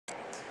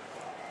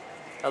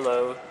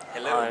Hello.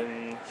 Hello.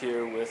 I'm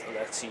here with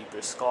Aleksi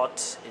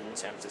Briclot in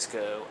San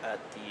Francisco at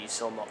the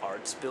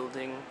SOMARTs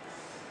building.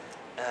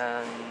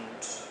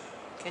 And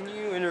can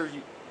you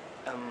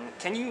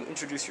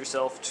introduce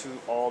yourself to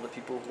all the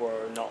people who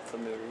are not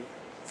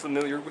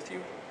familiar with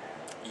you?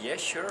 Yeah,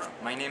 sure.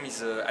 My name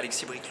is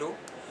Aleksi Briclot.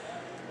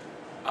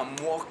 I'm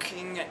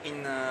working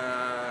in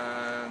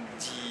the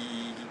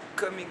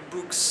comic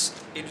books,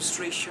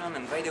 illustration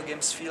and video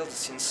games field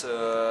since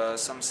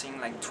something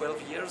like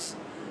 12 years.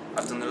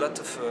 I've done a lot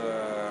of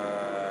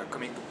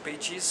comic book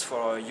pages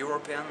for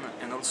European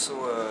and also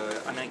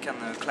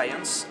American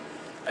clients.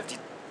 I've did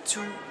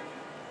 2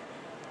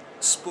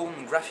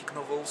 Spawn graphic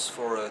novels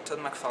for Todd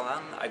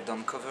McFarlane. I've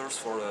done covers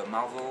for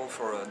Marvel,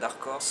 for Dark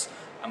Horse.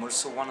 I'm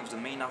also one of the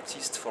main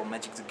artists for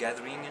Magic the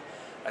Gathering.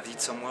 I've did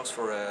some works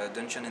for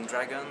Dungeons and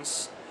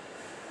Dragons.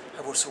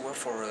 I've also worked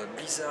for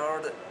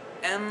Blizzard.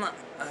 And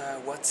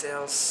what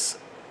else?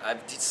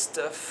 I've did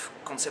stuff,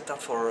 concept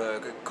art for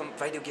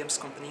video games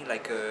company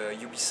like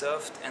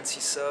Ubisoft,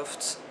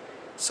 NCSoft,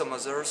 some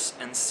others,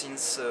 and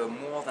since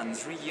more than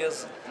 3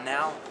 years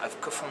now I've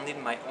co-founded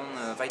my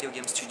own video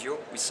game studio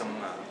with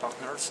some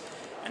partners,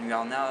 and we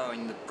are now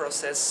in the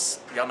process,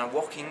 we are now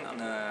working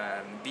on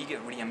a big,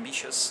 really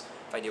ambitious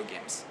video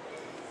games.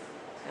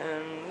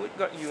 And what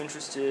got you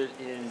interested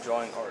in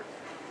drawing art?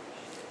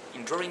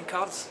 In drawing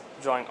cards?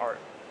 Drawing art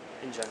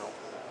in general.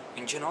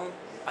 In general,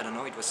 I don't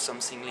know, it was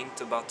something linked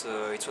about,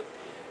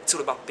 it's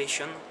all about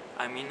passion.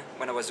 I mean,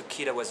 when I was a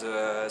kid I was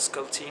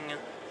sculpting,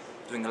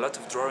 doing a lot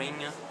of drawing.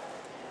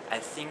 I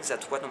think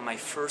that one of my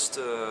first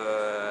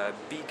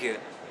big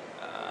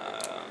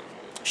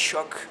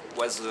shock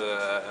was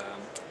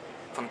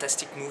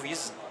fantastic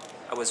movies.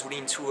 I was really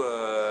into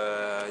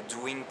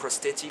doing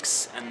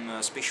prosthetics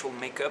and special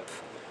makeup.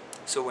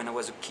 So when I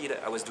was a kid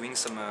I was doing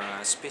some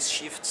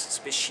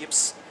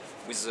spaceships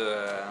with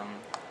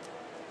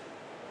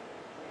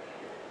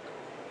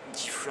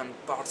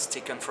different parts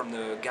taken from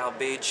the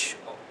garbage.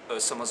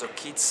 Some other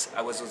kids.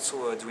 I was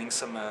also doing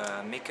some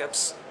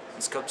makeups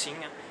and sculpting.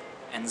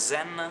 And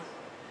then,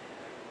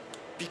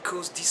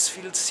 because this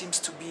field seems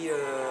to be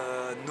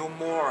no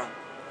more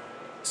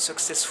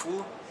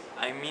successful,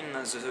 I mean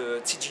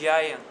the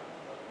TGI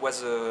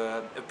was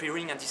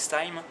appearing at this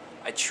time,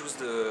 I chose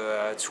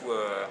to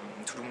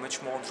do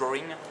much more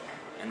drawing,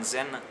 and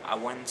then I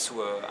went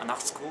to an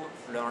art school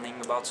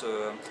learning about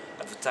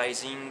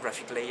advertising,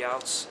 graphic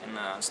layouts and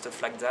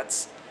stuff like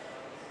that.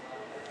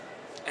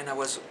 And I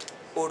was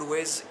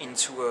always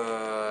into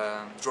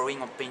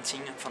drawing or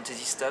painting,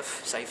 fantasy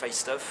stuff, sci-fi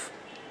stuff.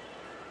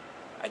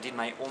 I did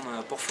my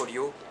own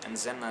portfolio, and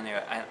then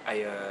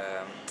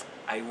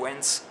I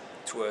went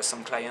to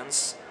some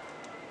clients.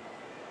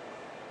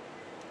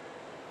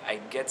 I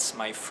get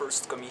my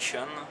first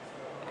commission,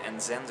 and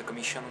then the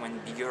commission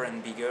went bigger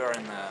and bigger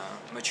and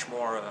much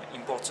more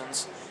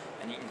important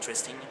and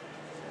interesting.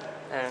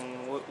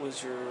 And what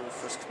was your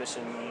first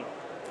commission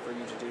for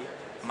you to do?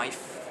 My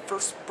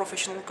first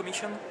professional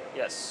commission?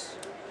 Yes.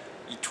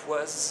 It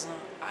was,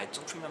 I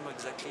don't remember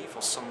exactly,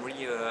 for some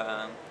really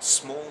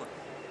small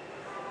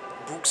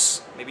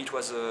books. Maybe it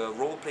was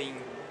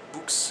role-playing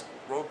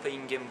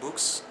game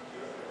books.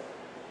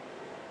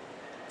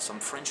 Some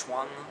French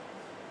one.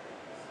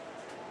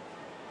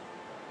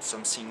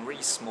 Something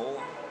really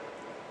small.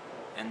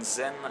 And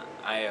then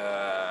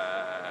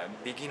I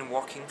began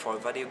working for a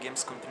video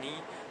games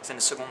company, then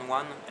a second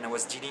one, and I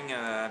was dealing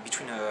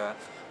between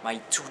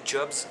my 2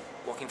 jobs,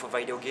 working for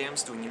video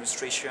games, doing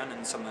illustration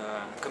and some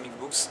comic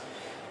books.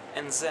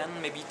 And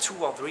then maybe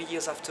 2 or 3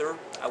 years after,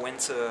 I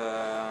went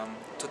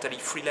totally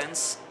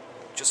freelance,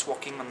 just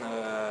working on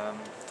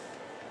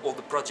all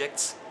the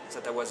projects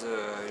that I was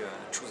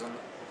choosing.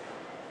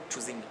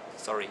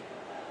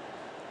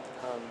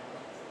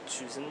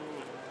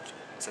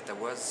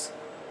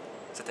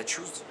 That I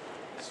choose.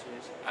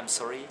 I'm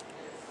sorry.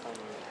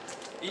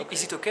 Okay.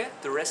 Is it okay,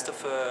 the rest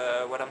of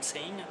what I'm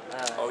saying?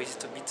 Or is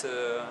it a bit,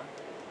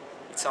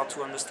 it's hard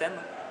to understand?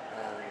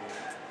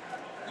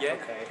 Yeah?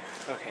 Okay,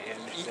 I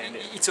understand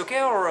it. It's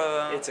okay, or?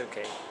 It's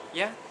okay.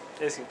 Yeah?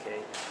 It's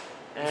okay.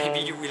 Maybe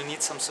you will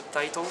need some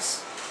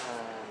subtitles?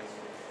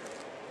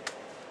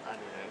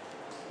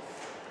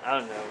 I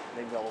don't know.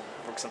 Maybe I'll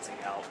work something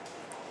out.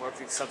 With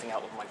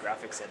my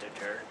graphics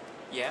editor.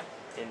 Yeah?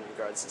 In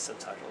regards to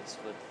subtitles.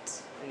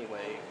 But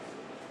anyway,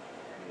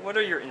 what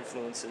are your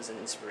influences and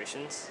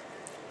inspirations?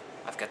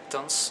 I've got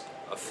tons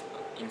of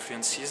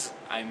influences.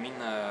 I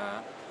mean,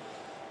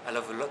 I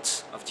love a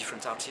lot of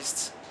different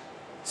artists.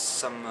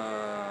 Some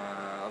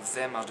of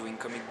them are doing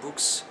comic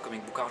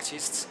book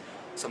artists.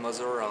 Some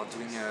others are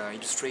doing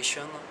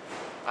illustration.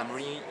 I'm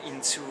really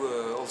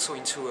also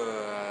into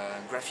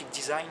graphic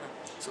design.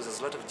 So there's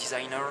a lot of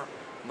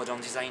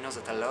modern designers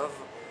that I love.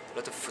 A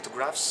lot of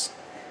photographs,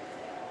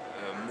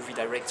 movie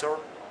director.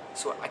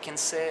 So I can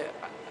say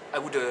I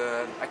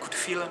could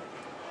fill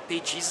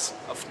pages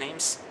of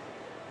names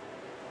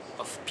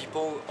of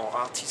people or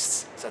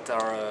artists that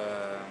are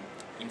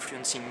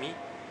influencing me.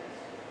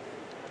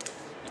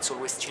 It's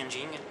always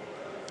changing.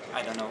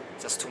 I don't know,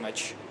 that's too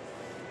much.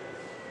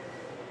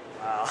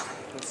 Wow,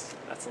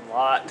 that's a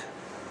lot.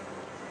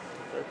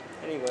 But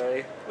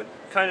anyway, what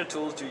kind of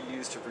tools do you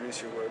use to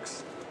produce your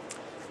works?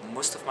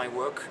 Most of my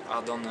work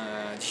are done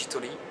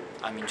digitally.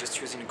 I mean, just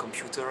using a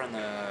computer and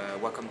a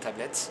Wacom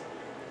tablet.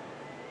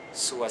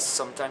 So as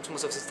sometimes,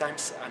 most of the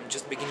times, I'm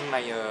just beginning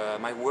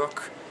my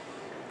work,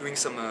 doing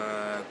some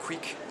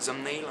quick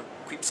thumbnail,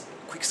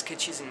 quick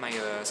sketches in my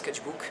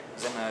sketchbook,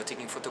 then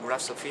taking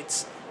photographs of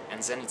it,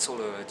 and then it's all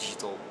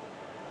digital.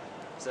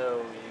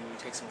 So you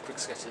take some quick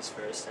sketches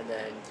first, and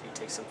then you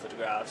take some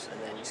photographs,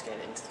 and then you scan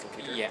it into the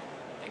computer? Yeah,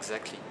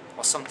 exactly.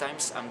 Or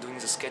sometimes I'm doing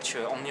the sketch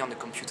only on the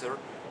computer,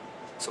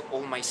 so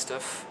all my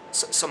stuff,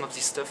 some of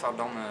this stuff are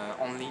done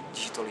only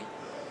digitally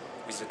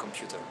with the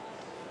computer.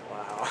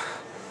 Wow.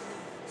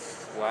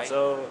 Why?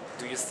 So,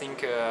 do you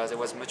think there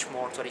was much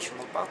more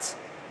traditional parts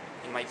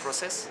in my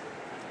process?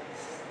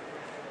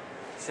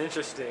 it's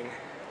interesting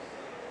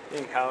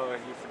seeing how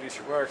you produce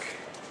your work.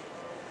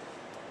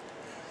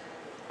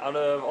 Out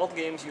of all the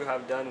games you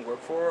have done work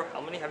for,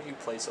 how many have you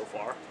played so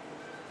far?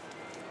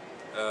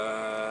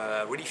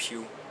 Really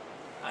few.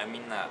 I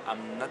mean,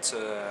 I'm not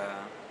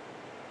a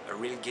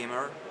real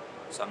gamer,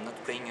 so I'm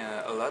not playing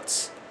a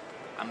lot.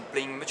 I'm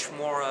playing much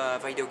more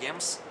video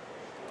games.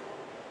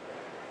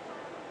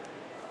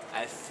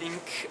 I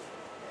think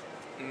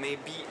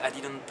maybe I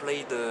didn't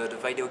play the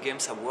video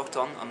games I worked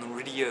on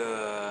really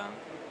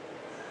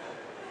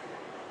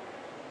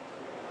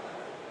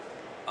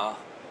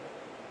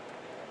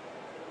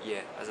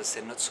yeah, as I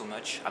said, not so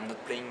much. I'm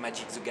not playing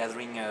Magic the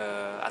Gathering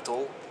at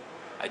all.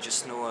 I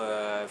just know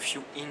a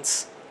few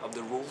hints of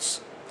the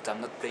rules, but I'm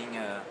not playing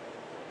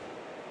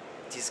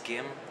this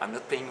game. I'm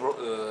not playing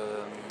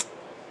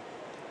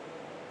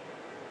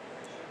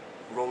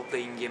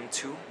role-playing game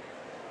too,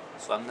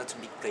 so I'm not a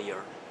big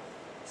player.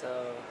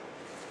 So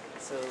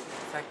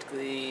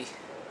practically,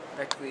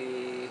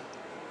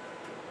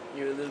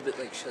 you're a little bit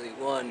like Shelly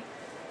 1,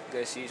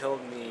 because she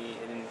told me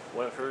in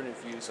one of her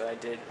interviews that I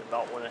did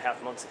about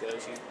 1.5 months ago,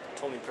 she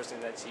told me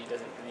personally that she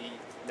doesn't really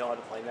know how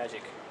to play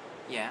Magic.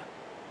 Yeah.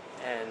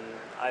 And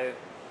I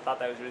thought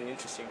that was really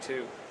interesting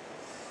too.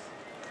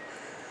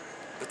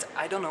 But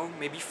I don't know,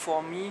 maybe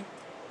for me,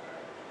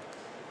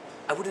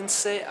 I wouldn't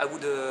say I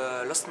would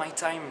lost my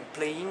time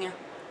playing,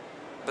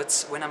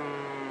 but when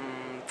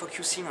I'm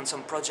focusing on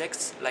some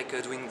projects, like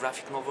doing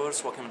graphic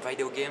novels, working on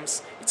video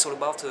games, it's all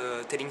about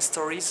telling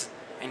stories,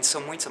 and in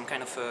some way some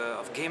kind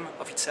of game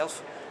of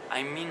itself.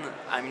 I mean,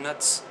 I'm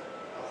not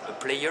a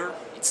player,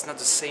 it's not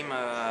the same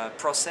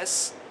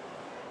process,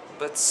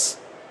 but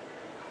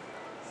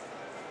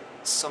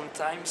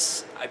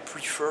sometimes I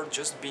prefer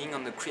just being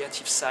on the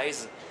creative side,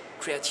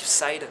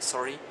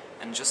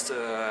 and just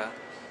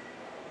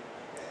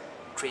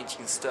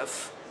creating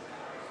stuff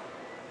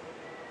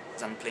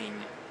than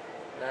playing.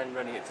 And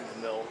running it through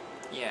the mill.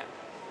 Yeah.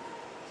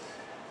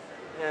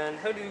 And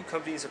how do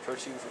companies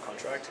approach you for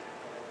contract?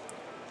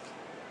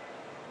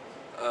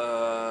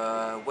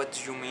 What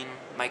do you mean?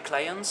 My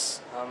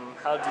clients?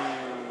 How do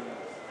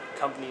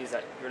companies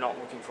that you're not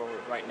working for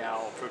right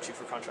now approach you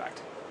for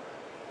contract?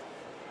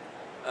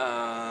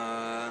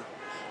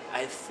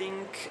 I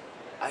think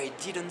I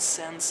didn't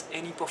send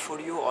any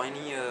portfolio or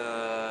any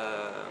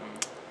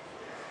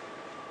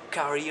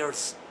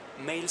careers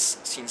mails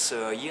since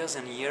years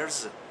and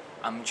years.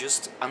 I'm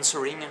just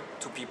answering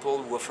to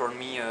people who offer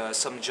me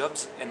some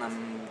jobs, and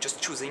I'm just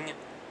choosing.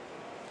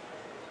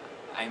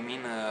 I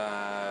mean,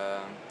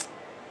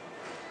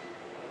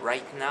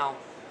 right now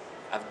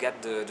I've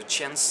got the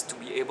chance to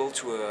be able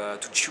to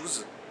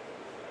choose.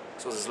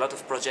 So there's a lot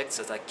of projects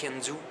that I can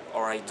do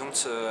or I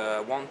don't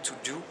want to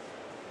do.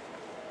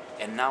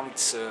 And now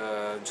it's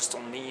just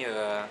only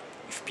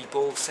if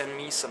people send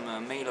me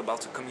some mail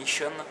about a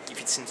commission,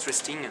 if it's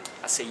interesting,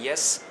 I say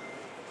yes.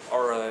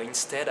 Or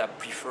instead, I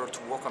prefer to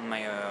work on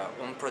my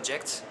own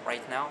project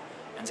right now.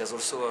 And there's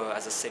also,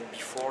 as I said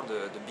before,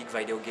 the big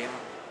video game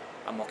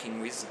I'm working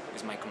with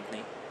my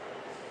company.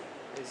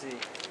 I see.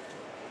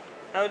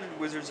 How did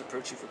Wizards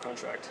approach you for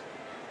contract?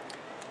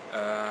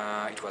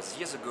 It was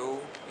years ago.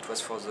 It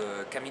was for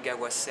the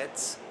Kamigawa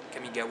set,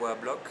 Kamigawa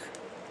block.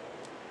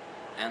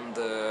 And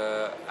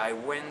I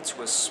went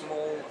to a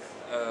small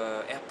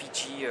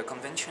RPG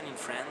convention in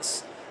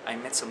France. I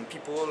met some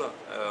people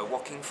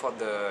working for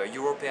the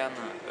European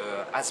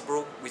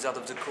Hasbro Wizard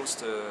of the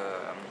Coast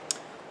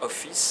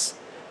office.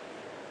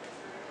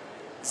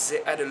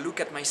 They had a look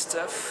at my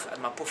stuff, at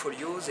my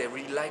portfolio, they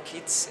really like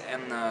it,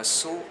 and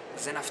so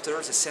then after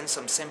they sent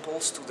some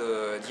samples to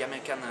the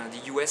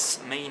US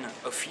main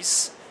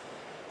office.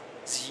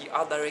 The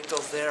art director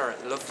there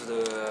loved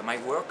my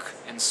work,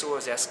 and so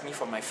they asked me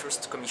for my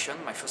first commission,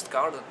 my first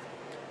card.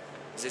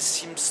 They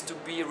seemed to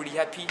be really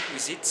happy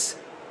with it,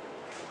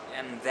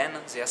 and then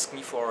they asked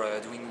me for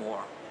doing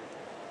more.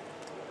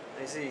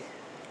 I see.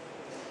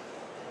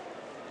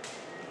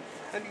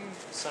 How do you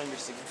sign your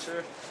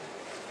signature?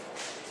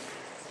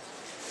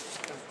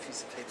 A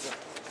piece of paper.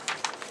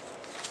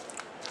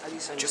 How do you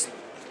sign Just your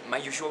signature? My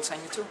usual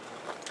signature.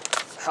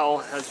 How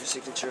has your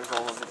signature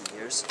evolved over the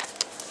years?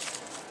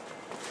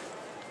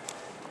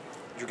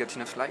 You get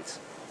enough light?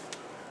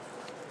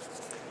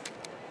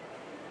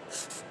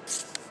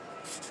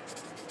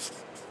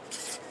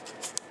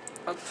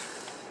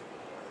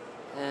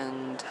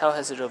 How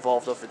has it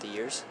evolved over the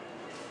years?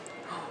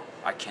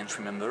 I can't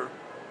remember.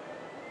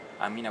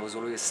 I mean, I was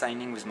always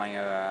signing with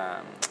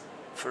my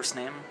first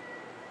name.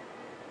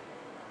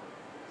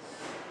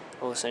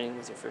 Oh, signing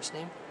with your first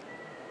name?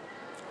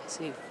 I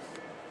see.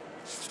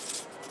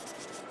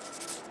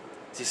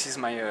 This is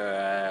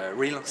my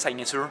real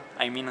signature.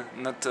 I mean,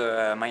 not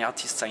my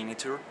artist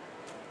signature.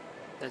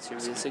 That's your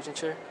real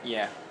signature?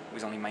 Yeah,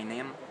 with only my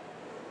name.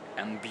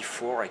 And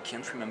before, I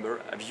can't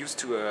remember. I've used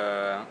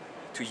to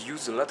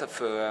use a lot of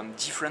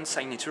different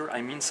signature.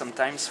 I mean,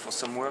 sometimes for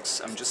some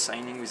works, I'm just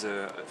signing with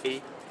a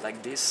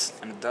like this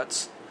and a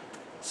dot.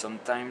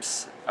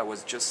 Sometimes I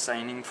was just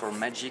signing for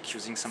Magic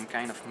using some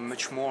kind of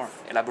much more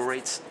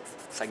elaborate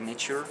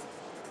signature.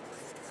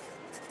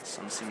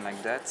 Something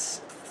like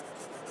that.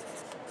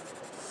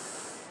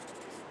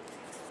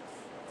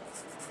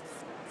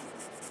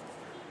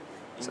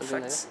 In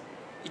fact,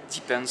 it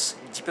depends.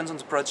 It depends on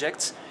the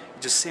project.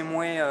 The same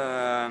way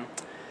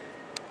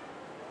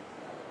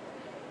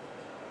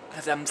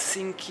as I'm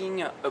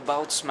thinking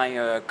about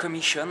my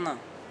commission,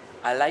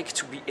 I like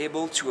to be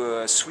able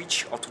to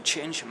switch or to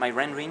change my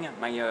rendering,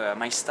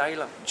 my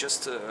style,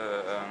 just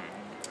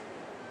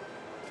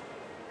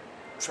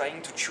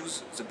trying to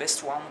choose the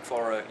best one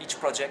for each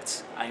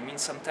project. I mean,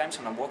 sometimes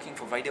when I'm working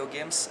for video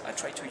games, I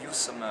try to use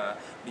some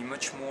be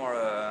much more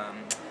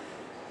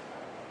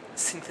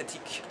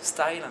synthetic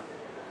style.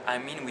 I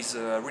mean, with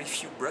really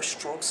few brush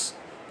strokes.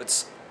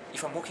 But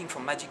if I'm working for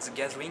Magic the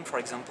Gathering, for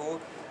example,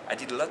 I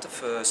did a lot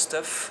of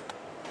stuff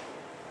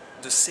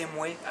the same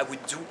way I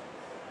would do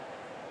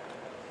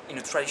in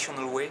a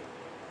traditional way.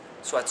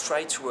 So I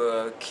try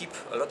to keep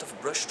a lot of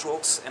brush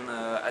strokes, and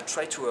I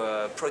try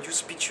to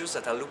produce pictures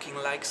that are looking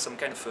like some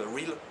kind of a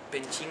real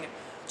painting,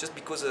 just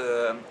because in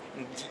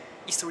the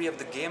history of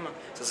the game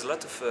there's a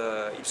lot of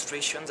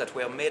illustrations that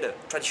were made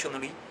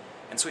traditionally,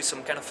 and so it's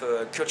some kind of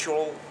a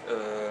cultural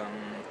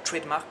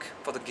trademark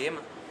for the game,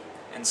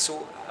 and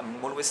so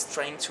I'm always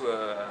trying to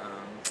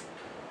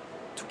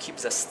keep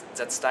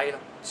that style.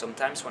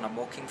 Sometimes when I'm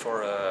working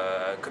for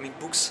comic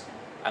books,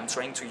 I'm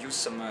trying to use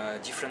some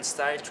different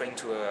style, trying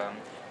to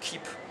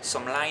keep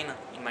some line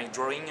in my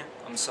drawing,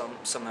 on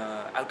some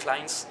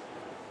outlines.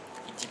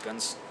 It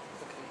depends.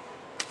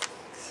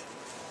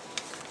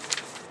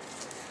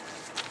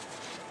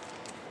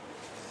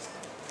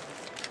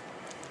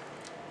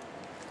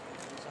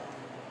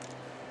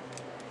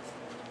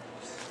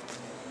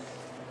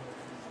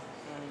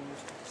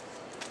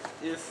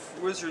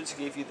 If Wizards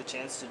gave you the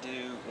chance to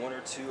do one or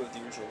two of the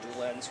original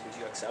dual lands, would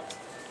you accept?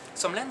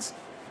 Some lands?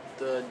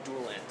 The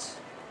dual lands.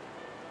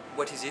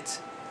 What is it?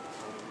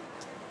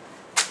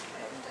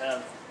 I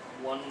have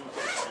one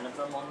of 10 of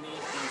them on me.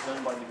 These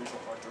done by the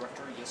original art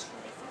director, yes, for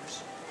me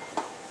first.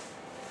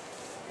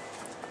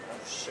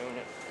 I've shown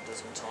it a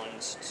dozen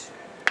times to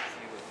a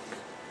few of the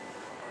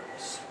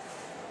artists.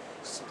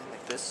 Something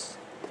like this.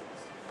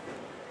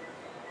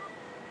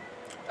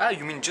 Ah,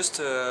 you mean just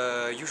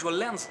usual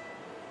lands?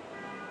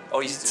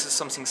 Or is it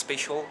something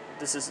special?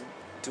 This is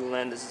dual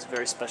land. This is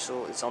very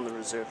special. It's on the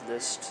reserve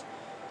list.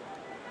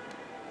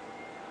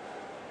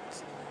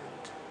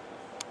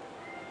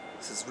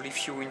 This is really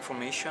few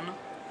information.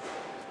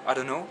 I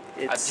don't know.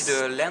 I It's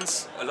did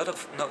lands, a lot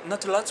of, no,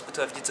 not a lot, but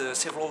I did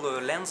several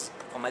lands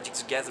for Magic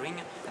the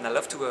Gathering, and I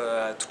love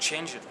to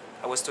change.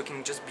 I was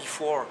talking just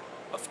before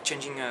of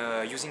changing,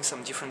 using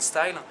some different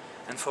style,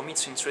 and for me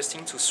it's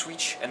interesting to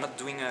switch and not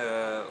doing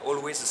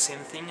always the same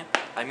thing.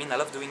 I mean, I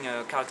love doing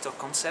character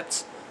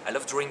concepts. I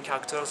love drawing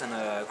characters and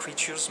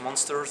creatures,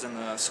 monsters,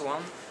 and so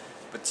on.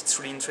 But it's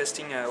really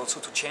interesting also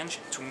to change,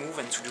 to move,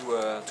 and to do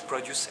to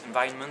produce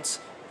environments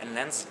and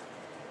lands.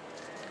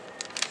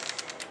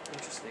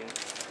 interesting.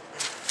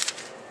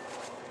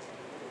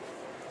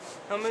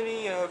 How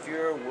many of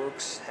your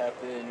works have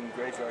been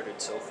graveyarded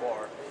so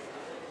far?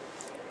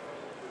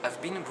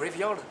 I've been in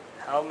graveyard.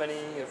 How many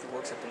of your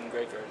works have been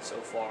graveyarded so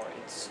far?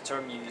 It's a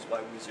term used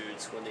by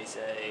Wizards when they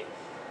say,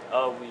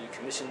 oh, we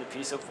commissioned a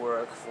piece of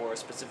work for a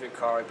specific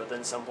card, but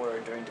then somewhere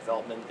during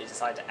development they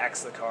decide to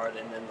axe the card,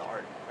 and then the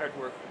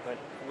artwork went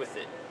with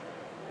it.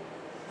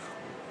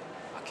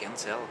 I can't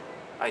tell.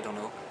 I don't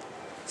know.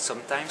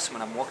 Sometimes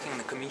when I'm working on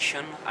a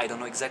commission, I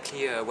don't know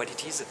exactly what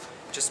it is.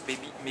 Just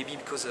maybe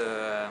because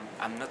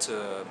I'm not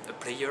a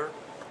player,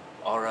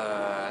 or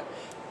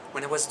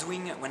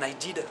when I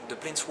did the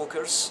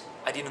Planeswalkers,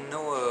 I didn't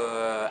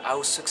know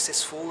how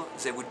successful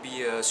they would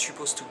be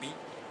supposed to be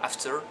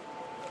after.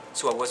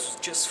 So I was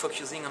just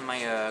focusing on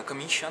my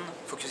commission,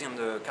 focusing on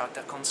the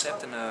character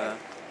concept, and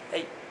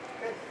hey.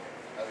 Good.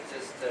 I was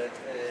just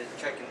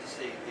checking to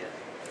see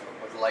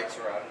what the lights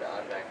are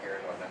on back here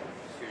and whatnot.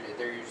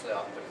 They're usually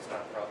off, but it's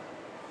not a problem.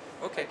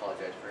 Okay. I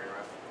apologize for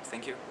interrupting.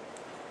 Thank you.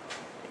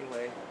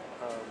 Anyway,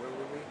 where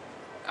were we?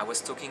 I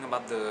was talking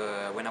about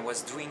when I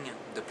was doing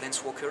the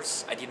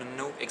Planeswalkers, I didn't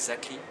know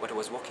exactly what I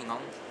was working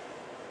on.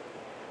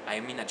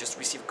 I mean, I just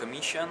received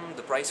commission.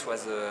 The price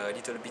was a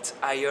little bit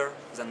higher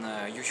than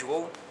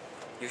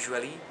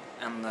usually,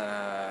 and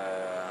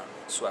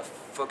so I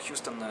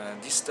focused on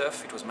this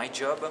stuff. It was my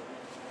job,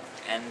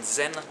 and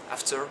then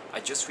after I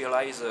just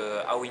realized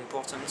how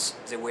important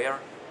they were,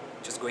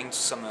 just going to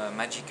some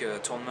magic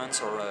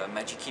tournaments or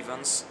magic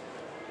events.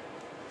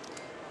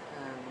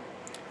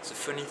 The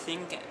funny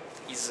thing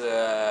is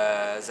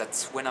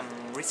that when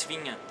I'm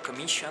receiving a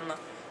commission,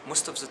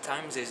 most of the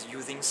time they're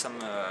using some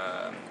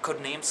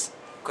code names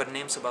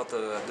about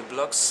the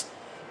blocks,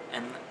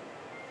 and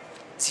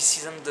this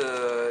isn't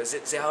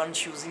they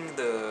aren't using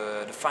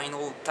the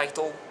final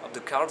title of the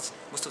cards.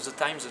 Most of the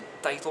time the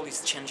title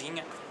is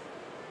changing,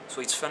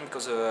 so it's fun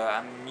because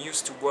I'm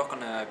used to work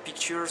on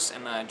pictures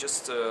and I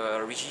just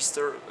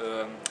register.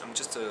 I'm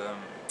just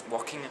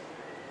working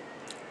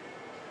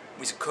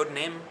with a code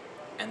name,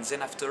 and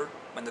then after,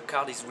 when the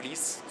card is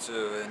released,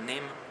 the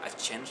name has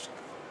changed.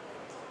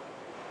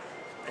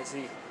 I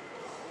see.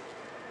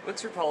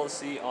 What's your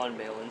policy on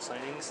mail-in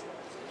signings?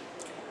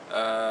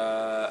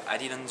 I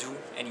didn't do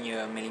any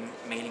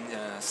mailing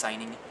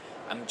signing.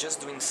 I'm just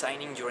doing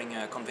signing during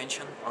a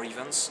convention or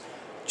events.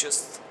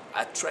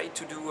 I tried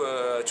to do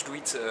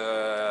it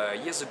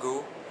years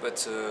ago,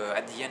 but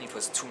at the end it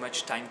was too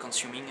much time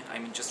consuming. I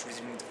mean, just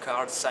receiving the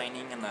cards,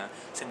 signing and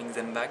sending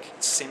them back.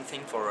 It's the same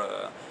thing for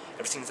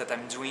everything that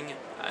I'm doing.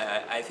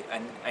 I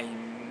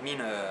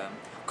mean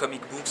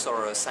comic books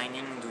or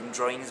signing, doing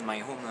drawings,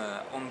 my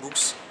own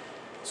books.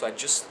 So I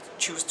just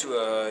choose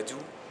to do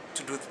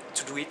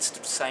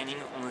signing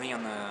only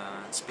on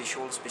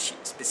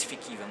specific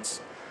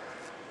events.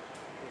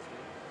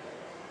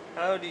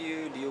 How do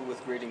you deal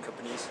with grading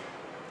companies?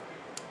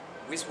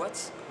 With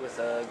what? With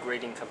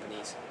grading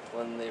companies,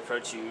 when they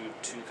approach you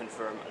to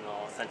confirm an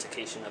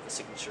authentication of a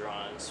signature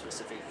on a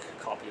specific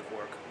copy of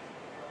work.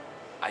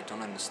 I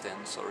don't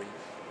understand, sorry.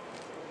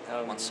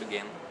 Once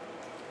again.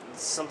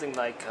 Something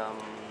like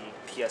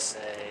PSA,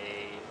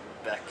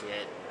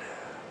 Beckett,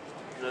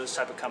 those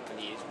type of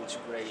companies which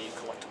grade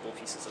collectible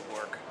pieces of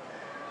work.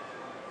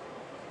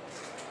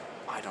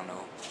 I don't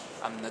know.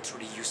 I'm not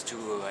really used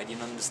to. I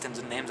didn't understand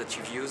the names that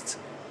you've used.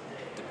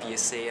 The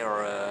PSA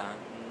or.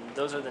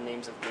 Those are the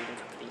names of grading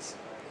companies.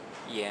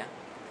 Yeah.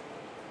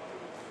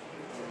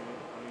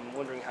 I'm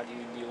wondering, how do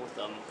you deal with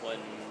them when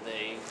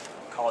they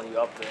call you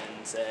up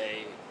and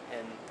say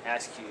and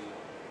ask you,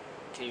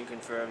 can you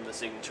confirm the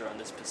signature on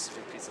this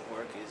specific piece of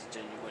work is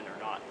genuine or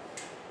not?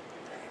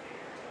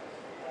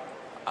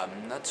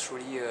 I'm not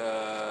really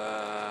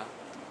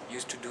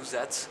used to do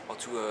that, or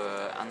to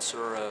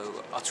answer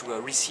or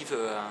to receive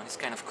this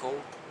kind of call.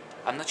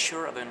 I'm not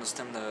sure I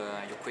understand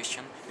your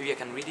question. Maybe I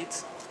can read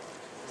it.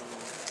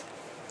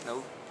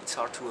 No, it's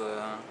hard to.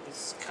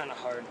 It's kind of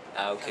hard.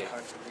 Okay. Kind of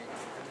hard to read.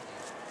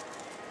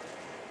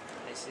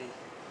 I see.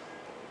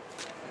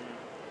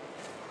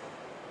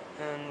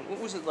 And what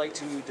was it like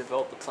to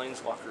develop the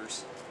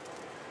Planeswalkers?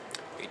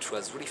 It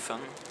was really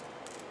fun.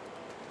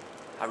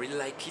 I really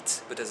like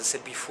it, but as I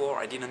said before,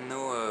 I didn't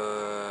know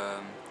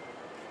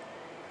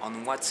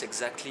on what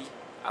exactly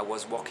I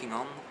was working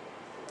on.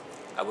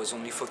 I was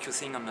only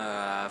focusing on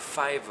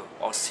 5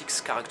 or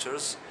 6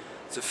 characters.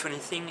 The funny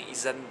thing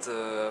is that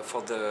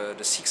for the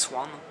 6th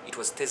one, it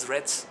was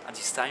Tezzeret at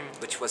this time,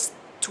 but it was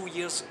 2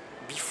 years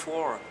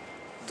before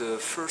the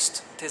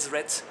first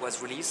Tezzeret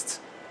was released.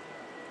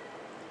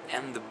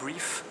 And the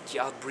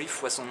art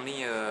brief was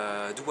only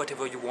do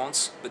whatever you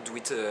want, but do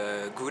it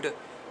good.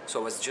 So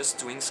I was just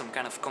doing some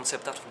kind of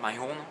concept art of my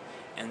own,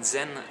 and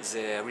then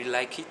they really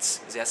like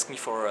it. They asked me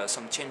for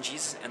some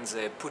changes, and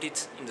they put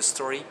it in the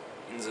story,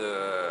 in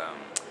the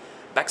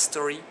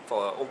backstory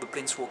for all the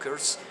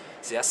Planeswalkers.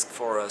 They asked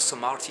for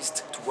some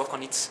artists to work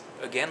on it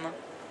again,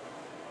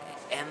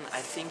 and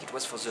I think it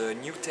was for the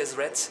new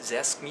Tezzeret. They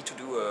asked me to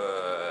do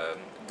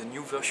the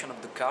new version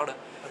of the card. A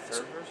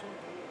third version?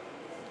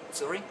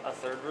 Sorry? A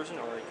third version,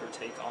 or your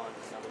take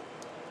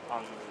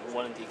on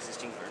one of the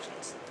existing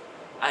versions?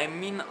 I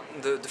mean,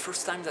 the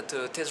first time that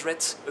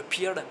Tezzeret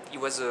appeared, he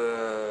was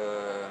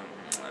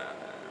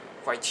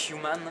quite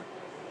human,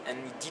 and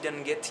he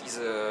didn't get his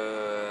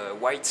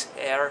white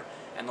hair,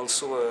 and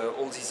also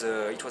all this.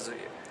 It was,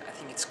 I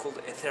think it's called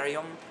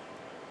Ethereum,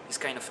 this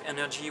kind of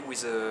energy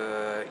with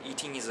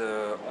eating his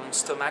own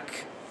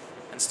stomach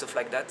and stuff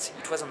like that.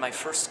 It wasn't my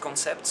first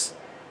concept,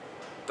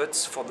 but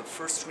for the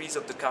first release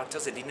of the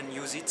characters, they didn't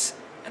use it,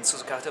 and so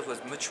the character was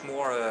much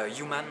more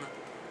human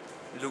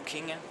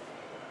looking.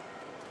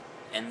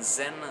 And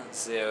then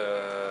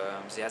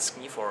they asked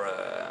me for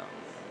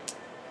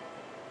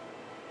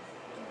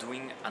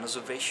doing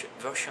another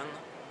version,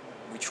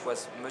 which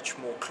was much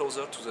more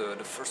closer to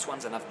the first one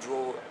than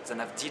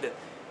I've did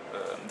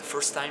the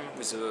first time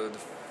with the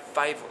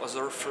 5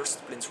 other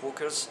first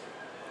Planeswalkers: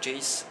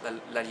 Jace,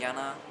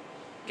 Liliana,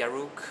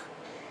 Garruk,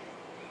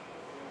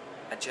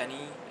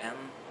 Ajani, and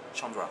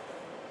Chandra.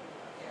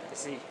 I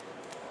see.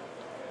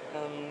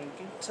 Can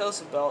you tell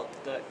us about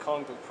that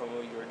comic book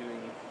promo you were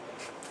doing?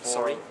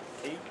 Sorry?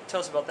 Can you tell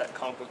us about that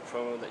comic book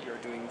promo that you're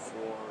doing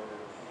for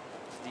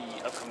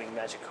the upcoming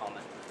Magic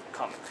comic?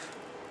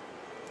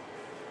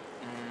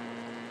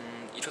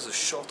 It was a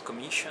short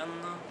commission.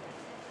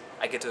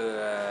 I get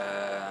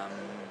a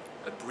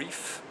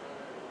brief.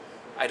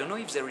 I don't know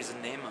if there is a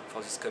name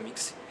for these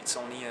comics. It's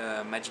only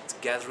a Magic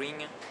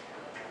Gathering,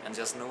 and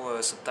there's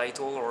no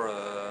subtitle or.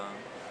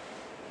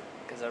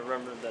 Because I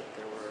remember that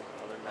there were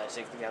other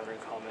Magic the Gathering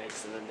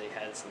comics, and then they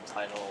had some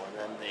title,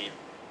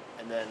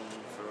 and then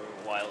for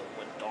a while it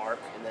went dark,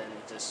 and then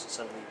just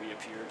suddenly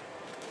reappeared.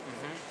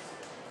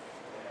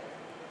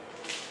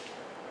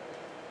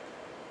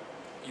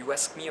 You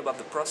asked me about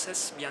the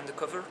process behind the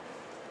cover.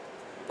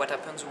 What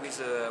happens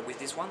with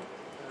this one?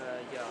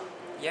 Yeah.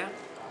 Yeah.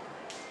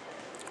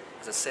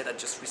 As I said, I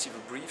just received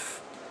a brief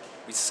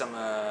with some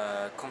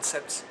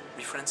concept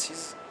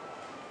references.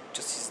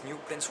 Just his new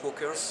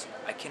Planeswalkers.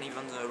 I can't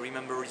even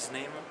remember his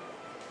name.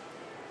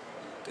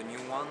 The new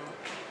one.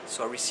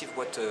 So I received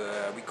what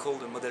we call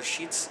the model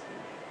sheets.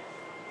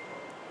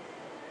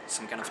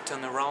 Some kind of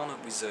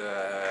turnaround with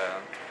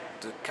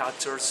the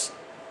characters,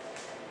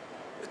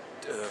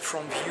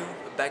 front view,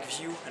 back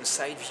view, and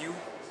side view,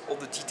 all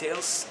the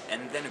details,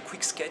 and then a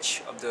quick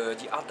sketch of the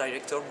art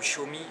director who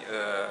showed me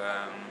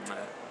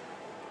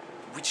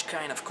which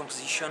kind of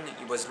composition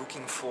he was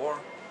looking for.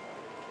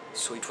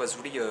 So it was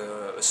really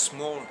a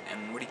small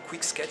and really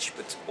quick sketch,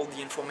 but all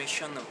the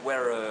information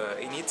were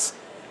in it.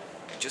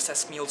 He just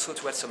asked me also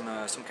to add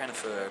some kind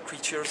of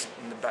creatures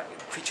in the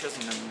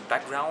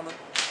background,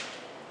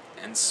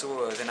 and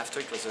so then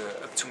after it was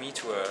up to me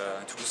to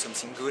do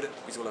something good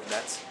with all of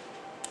that.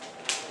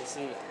 I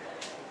see.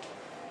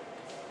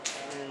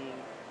 And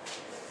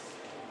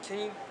can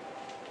you?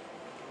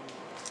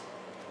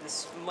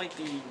 This might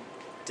be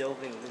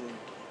delving a little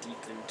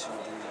deep into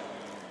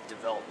the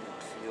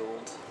development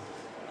field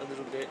a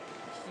little bit.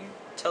 Can you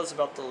tell us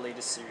about the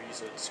latest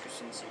series of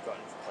descriptions you've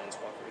gotten for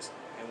Planeswalkers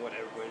and what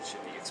everyone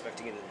should be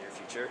expecting in the near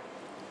future?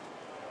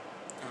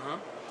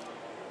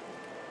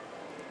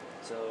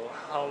 So,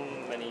 how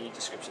many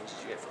descriptions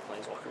did you get for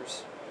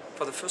Planeswalkers?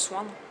 For the first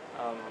one?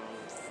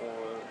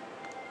 For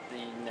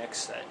the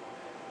next set.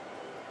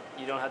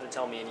 You don't have to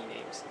tell me any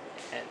names,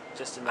 and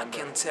just a number.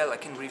 I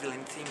can't reveal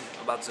anything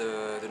about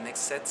the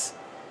next set.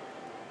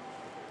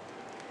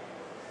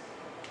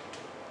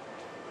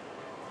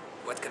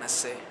 What can I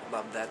say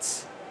about that?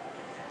 If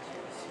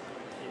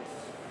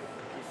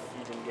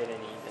you didn't get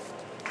any, then...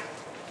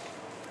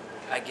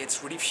 I get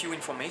really few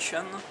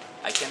information.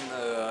 I can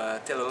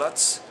tell a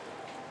lot.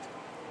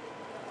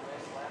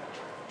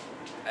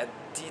 I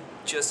did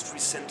just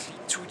recently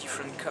 2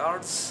 different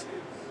cards.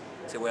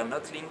 They were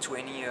not linked to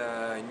any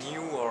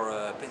new or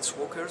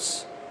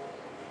Planeswalkers.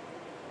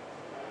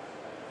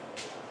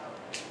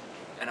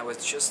 And I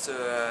was just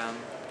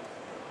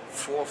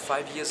 4 or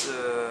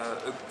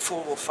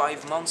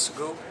 5 months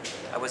ago,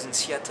 I was in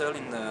Seattle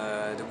in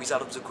the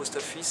Wizard of the Coast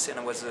office, and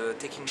I was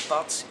taking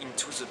part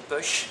into the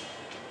push.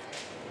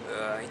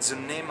 It's the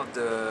name of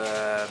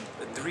the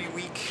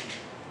 3-week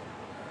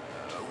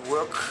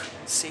work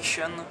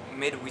session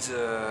made with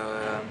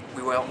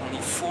we were only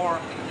 4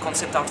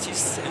 concept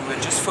artists, and we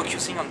were just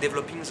focusing on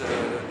developing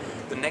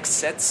the next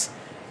sets.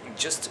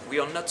 We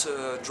are not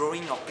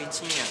drawing or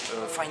painting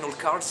final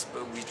cards,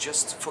 but we're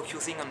just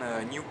focusing on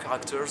new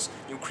characters,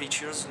 new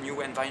creatures,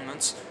 new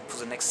environments for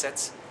the next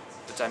set.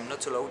 But I'm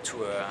not allowed to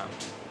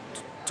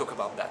talk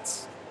about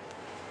that.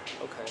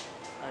 Okay,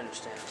 I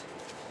understand.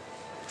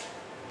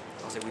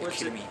 Or they will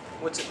kill me.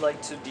 What's it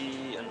like to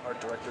be an art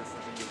director for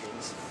video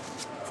games?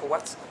 For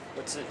what?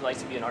 What's it like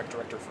to be an art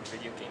director for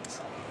video games?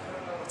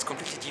 It's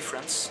completely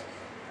different.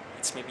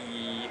 It's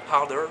maybe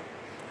harder.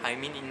 I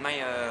mean, in my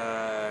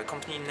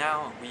company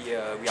now, we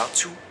are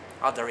 2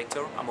 art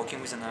directors. I'm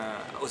working with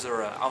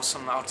other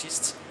awesome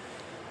artists.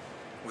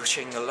 We're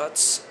sharing a lot.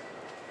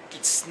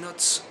 It's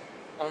not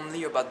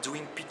only about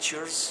doing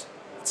pictures.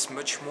 It's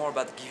much more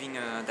about giving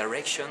a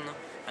direction,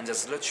 and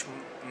there's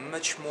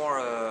much more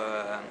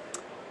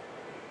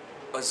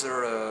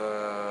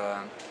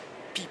other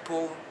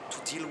people to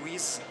deal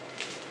with.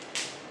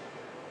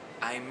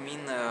 I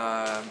mean,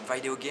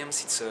 video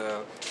games, it's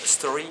a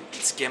story,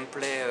 it's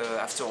gameplay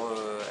after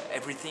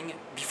everything,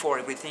 before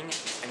everything.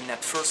 I mean,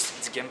 at first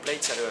it's gameplay,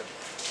 it's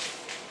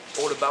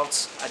all about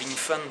having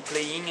fun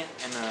playing,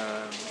 and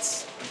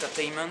it's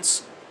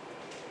entertainment.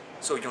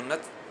 So you're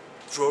not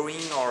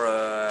drawing or...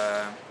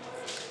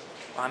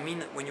 I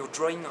mean, when you're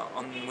drawing,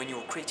 when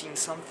you're creating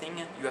something,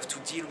 you have to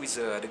deal with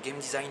the game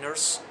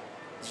designers,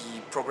 the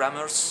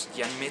programmers,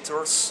 the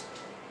animators,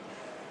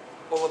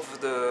 all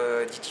of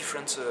the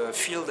different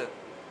field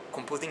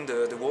composing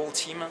the whole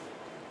team.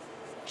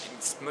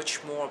 It's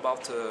much more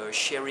about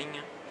sharing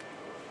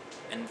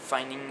and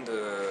finding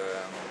the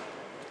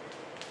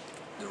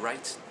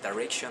right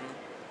direction.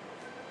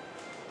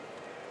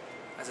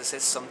 As I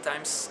said,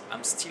 sometimes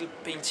I'm still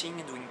painting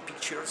and doing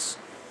pictures,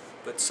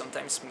 but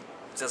sometimes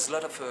there's a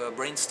lot of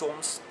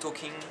brainstorms,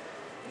 talking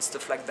and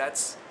stuff like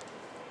that.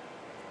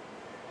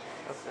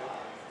 Okay.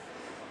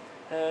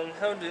 And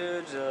how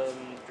did your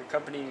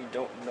company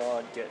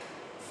DONTNOD get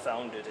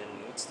founded,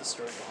 and what's the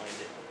story behind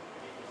it?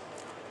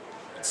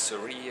 It's a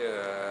really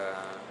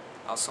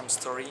awesome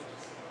story.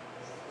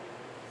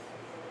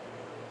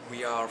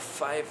 We are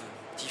 5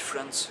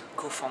 different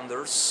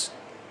co-founders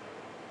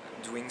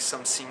doing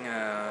something.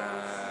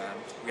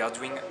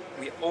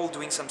 We're all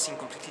doing something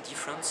completely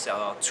different. There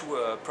are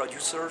 2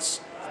 producers,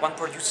 one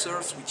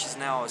producer, which is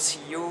now a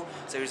CEO.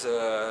 There is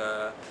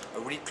a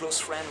really close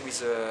friend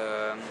with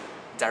a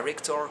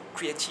director,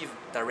 creative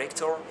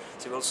director.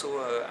 There's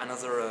also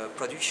another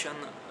production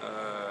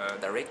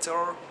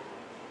director.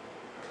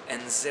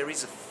 And there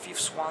is a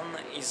fifth one,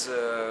 is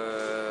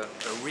a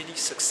really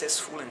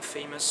successful and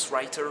famous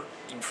writer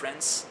in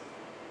France.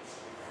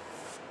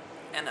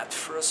 And at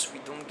first we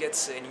don't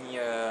get any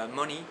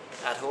money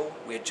at all.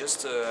 We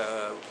just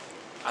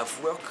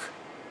have worked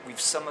with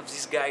some of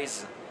these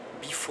guys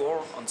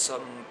before on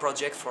some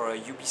project for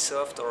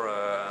Ubisoft or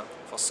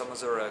for some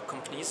other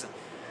companies.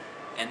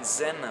 And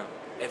then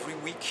every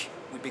week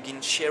we begin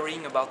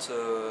sharing about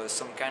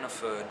some kind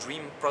of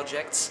dream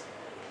projects.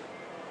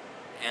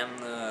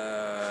 And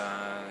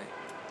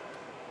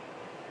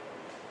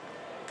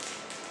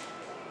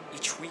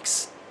each week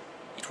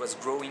it was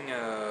growing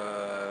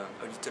a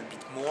little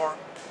bit more,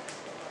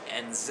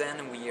 and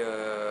then we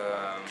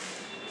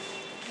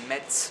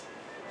met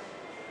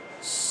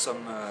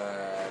some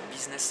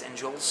business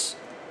angels,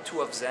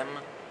 two of them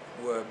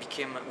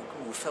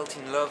who felt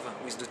in love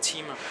with the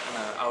team and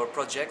our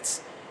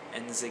projects,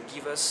 and they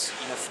give us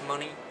enough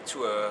money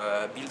to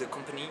build a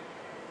company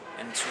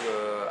and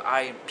to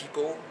hire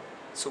people.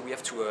 So we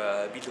have to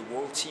build a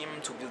whole team,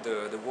 to build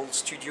the whole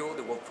studio,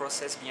 the whole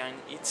process behind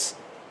it.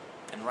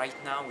 And right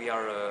now we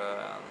are,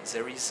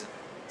 there is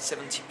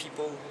 70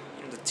 people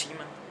in the team.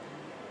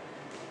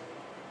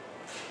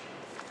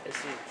 I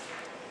see.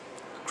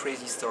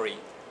 Crazy story.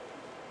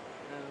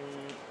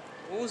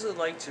 What was it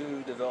like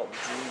to develop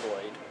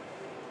Dreamblade?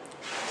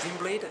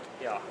 Dreamblade?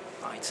 Yeah.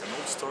 It's an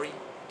old story,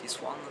 this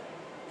one.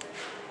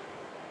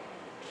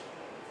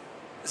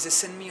 They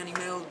sent me an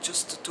email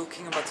just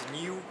talking about the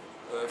new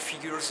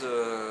figures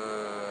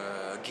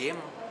game.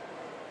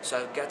 So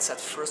I got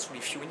at first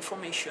with few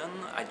information.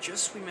 I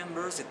just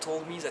remember they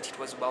told me that it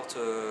was about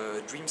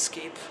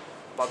dreamscape,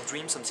 about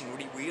dreams, something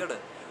really weird.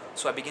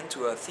 So I began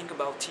to think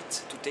about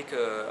it, to take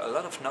a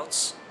lot of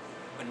notes.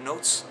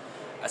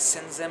 I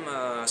sent them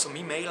some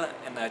email,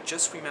 and I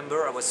just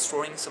remember I was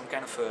throwing some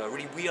kind of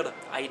really weird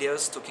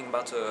ideas, talking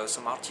about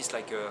some artists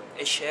like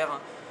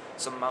Escher,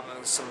 some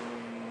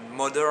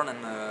modern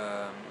and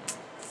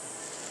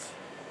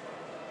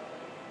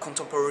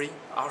contemporary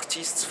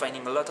artists,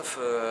 finding a lot of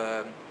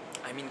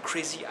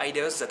crazy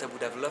ideas that I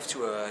would have loved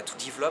to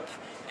develop.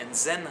 And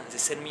then they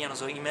sent me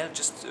another email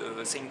just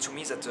saying to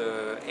me that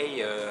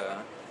hey,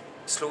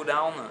 slow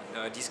down,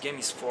 this game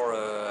is for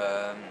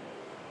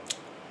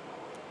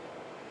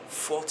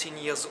 14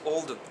 years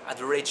old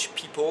average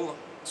people,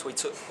 so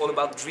it's all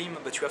about dream,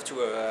 but you have to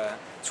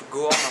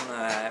go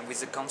on with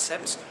the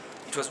concept.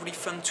 It was really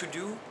fun to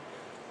do.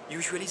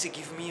 Usually they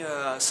give me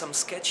some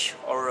sketch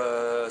or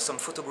some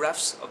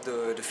photographs of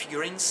the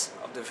figurines,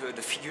 of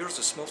the figures,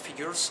 the small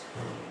figures,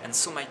 and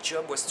so my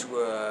job was to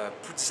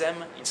put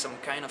them in some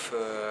kind of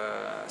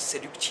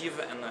seductive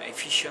and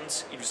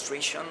efficient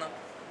illustration.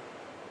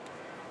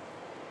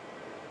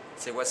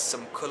 There was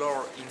some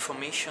color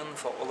information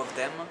for all of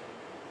them,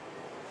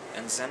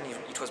 and then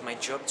it was my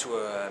job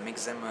to make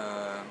them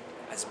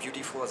as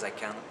beautiful as I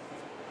can.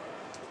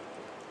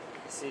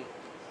 I see.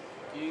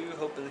 Do you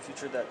hope in the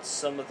future that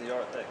some of the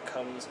art that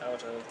comes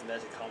out of the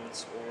Magic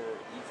Comics, or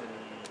even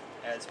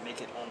as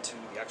make it onto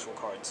the actual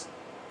cards?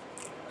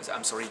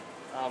 I'm sorry?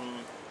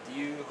 Do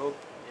you hope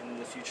in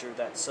the future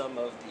that some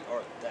of the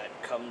art that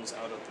comes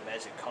out of the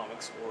Magic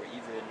Comics, or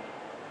even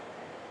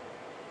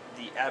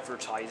the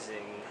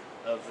advertising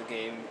of the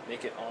game,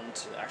 make it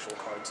onto actual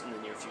cards in the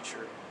near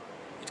future?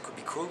 It could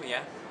be cool,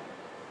 yeah.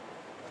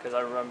 Because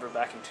I remember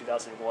back in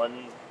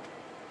 2001,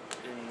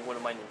 in one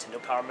of my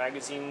Nintendo Power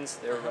magazines,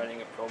 they were running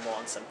a promo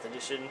on 7th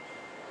edition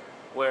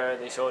where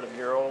they showed a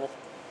mural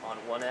on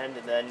one end,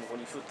 and then when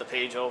you flip the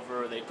page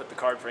over, they put the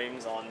card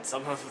frames on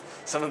some of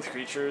the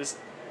creatures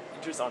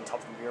on top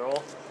of the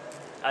mural.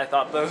 I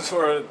thought those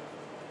were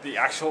the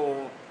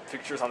actual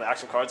pictures on the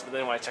actual cards, but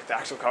then when I checked the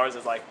actual cards,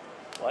 it's like,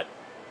 what?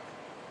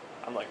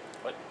 I'm like,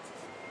 what?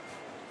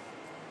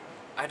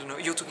 I don't know,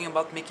 you're talking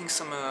about making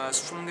some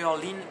stronger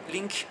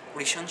link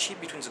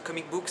relationship between the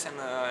comic books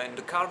and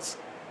the cards?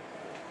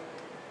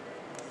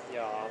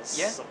 Yeah,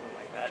 something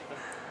like that.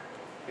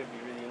 Could be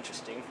really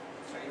interesting.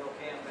 Are you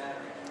okay on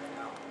battery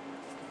now?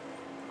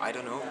 I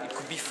don't know. It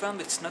could be fun,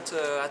 but it's not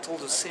at all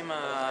the same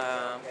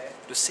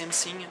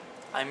thing.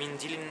 I mean,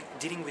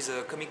 dealing with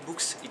comic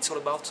books, it's all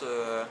about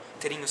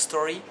telling a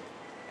story,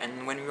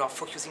 and when you are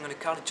focusing on a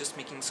card, it's just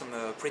making some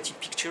pretty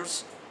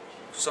pictures.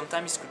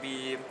 Sometimes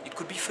it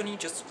could be funny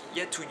just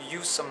to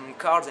use some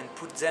cards and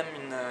put them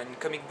in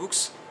comic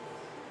books.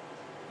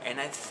 And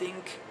I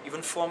think,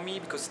 even for me,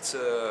 because it's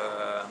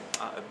a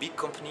big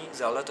company,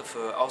 there are a lot of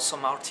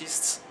awesome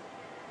artists.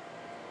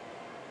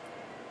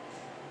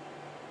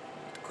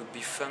 It could be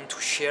fun to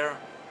share.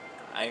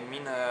 I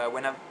mean,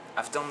 when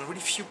I've done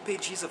really few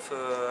pages of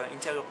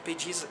interior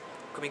pages,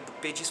 comic book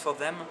pages for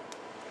them,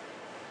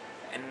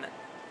 and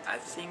I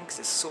think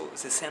they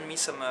send me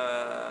some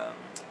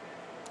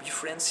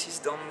references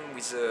done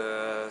with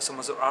some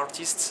other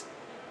artists.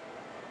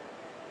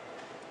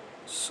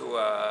 So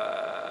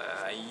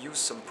I use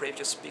some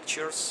previous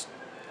pictures,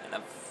 and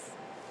I've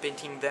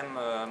painting them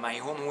my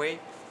own way,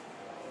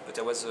 but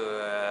I was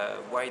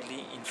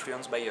widely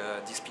influenced by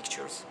these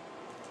pictures.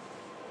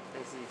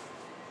 I see.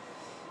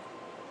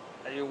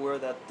 Are you aware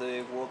that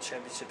the World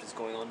Championship is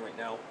going on right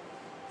now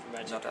for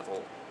Magic? Not at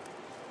all.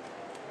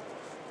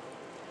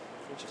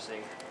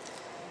 Interesting.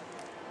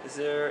 Is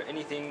there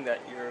anything that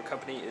your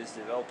company is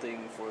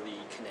developing for the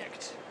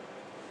Kinect?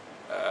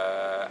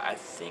 I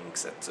think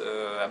that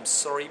I'm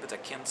sorry, but I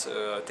can't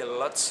tell a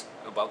lot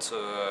about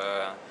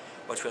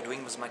what we are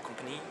doing with my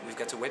company. We've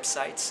got a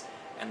website,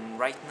 and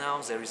right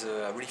now there is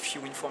really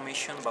few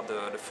information about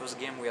the first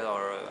game we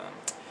are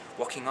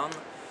working on.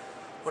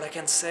 What I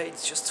can say,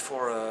 it's just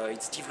for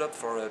it's developed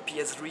for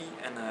PS3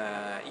 and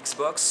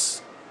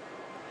Xbox.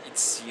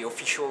 It's the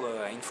official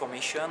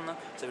information.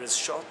 There is a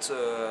short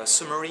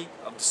summary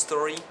of the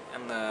story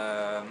and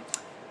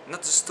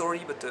not the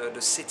story, but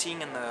the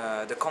setting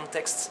and the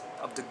context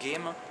of the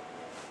game.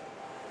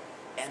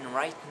 And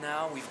right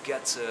now we've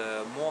got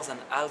more than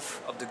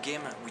half of the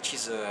game which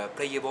is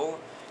playable.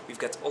 We've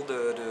got all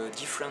the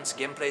different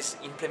gameplays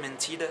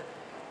implemented,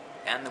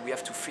 and we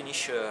have to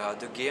finish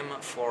the game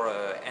for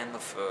end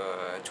of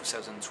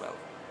 2012.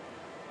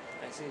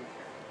 I see.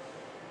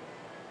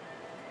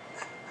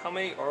 How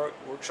many art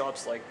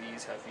workshops like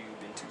these have you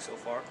been to so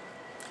far?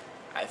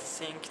 I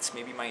think it's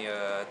maybe my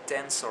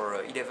 10th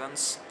or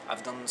 11th.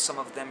 I've done some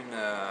of them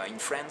in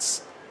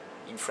France,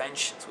 in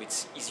French, so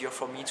it's easier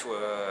for me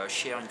to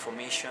share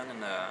information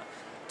and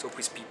talk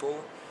with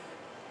people.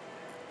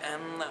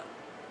 And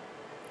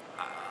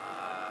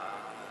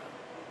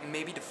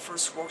maybe the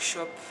first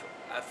workshop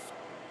I've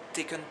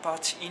taken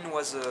part in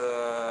was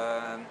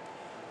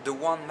the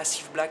one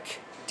Massive Black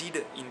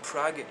did in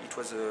Prague. It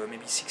was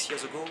maybe 6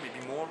 years ago,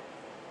 maybe more,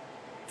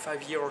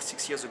 5 years or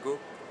 6 years ago.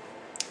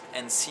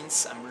 And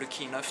since I'm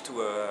lucky enough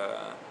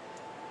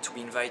to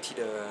be invited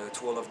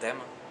to all of them,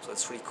 so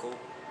that's really cool.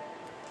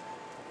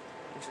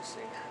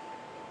 Interesting.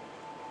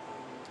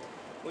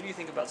 What do you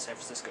think about San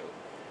Francisco?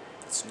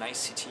 It's a nice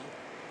city.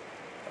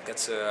 I've got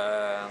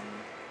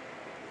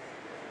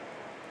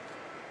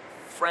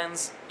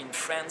friends in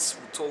France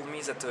who told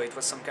me that it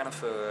was some kind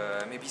of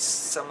maybe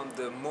some of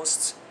the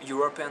most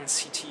European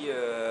city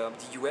of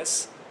the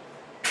US.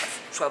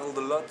 I've traveled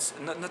a lot,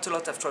 not a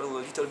lot. I've traveled a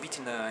little bit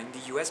in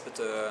the US, but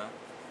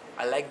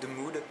I like the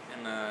mood,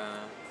 and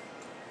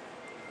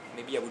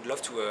maybe I would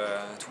love to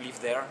live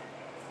there.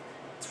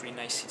 It's a really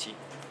nice city.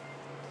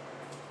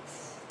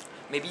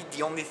 Maybe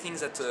the only thing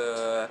that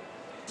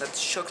that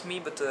shocked me,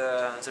 but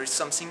there is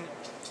something,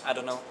 I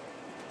don't know.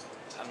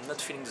 I'm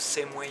not feeling the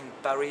same way in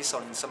Paris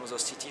or in some other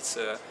cities.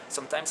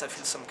 Sometimes I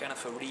feel some kind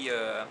of a really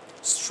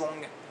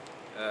strong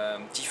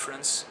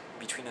difference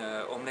between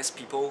homeless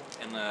people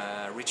and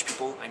rich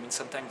people. I mean,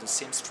 sometimes the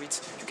same street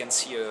you can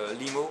see a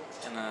limo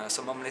and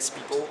some homeless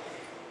people.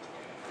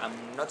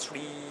 I'm not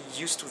really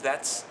used to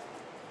that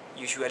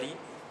usually,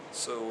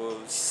 so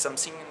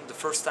something the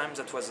first time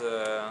that was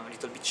a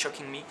little bit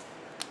shocking me.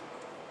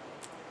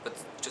 But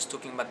just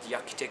talking about the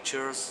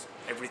architectures,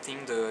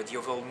 everything, the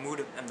overall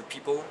mood and the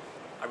people,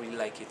 I really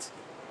like it.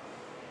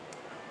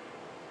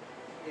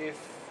 If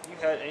you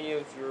had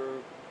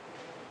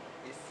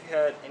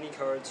any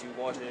cards you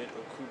wanted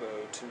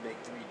Okubo to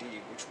make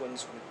 3D, which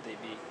ones would they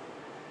be?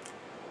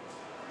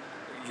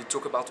 You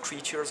talk about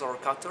creatures or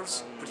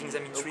characters, putting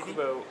them in 3D?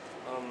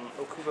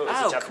 Okubo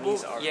is a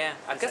Japanese art. Yeah,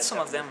 I've got some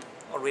of them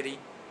already.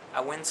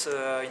 I went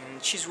in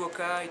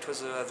Shizuoka, it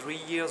was 3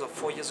 years or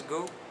 4 years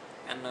ago,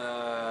 and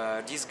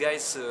these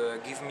guys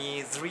give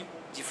me 3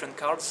 different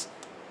cards.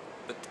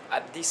 But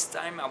at this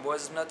time I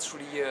was not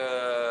really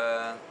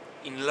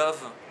in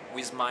love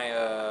with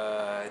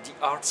the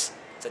art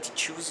that he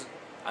chose.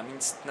 I mean,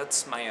 it's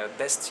not my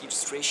best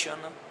illustration.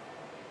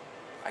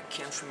 I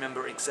can't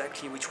remember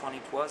exactly which one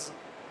it was.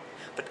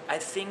 But I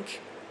think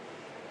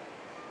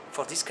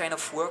for this kind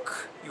of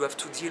work you have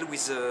to deal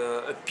with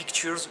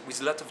pictures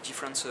with a lot of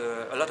different,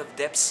 a lot of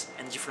depths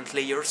and different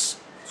layers.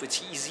 So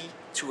it's easy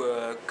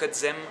to cut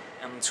them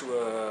and to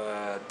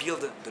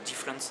build the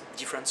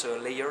different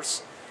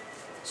layers.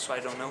 So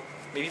I don't know.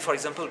 Maybe, for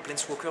example,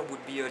 Planeswalker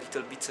would be a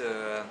little bit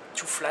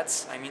too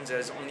flat. I mean,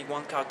 there's only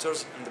one character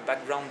and the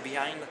background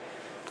behind,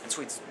 and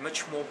so it's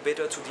much more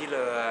better to deal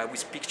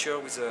with picture,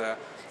 with a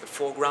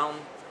foreground,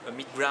 a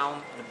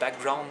midground, and a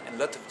background, and a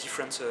lot of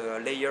different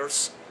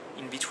layers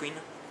in between.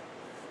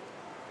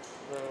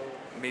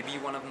 Maybe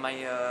one of my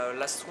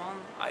last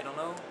one. I don't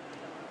know.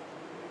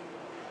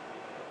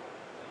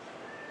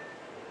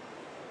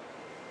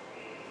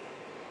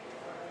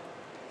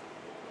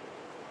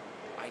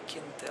 I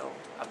can't tell.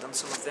 I've done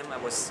some of them. I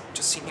was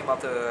just thinking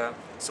about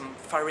some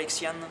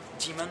Phyrexian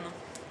demon,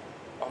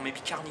 or maybe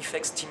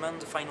Carnifex demon,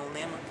 the final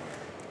name.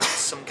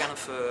 Some kind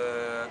of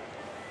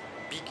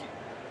big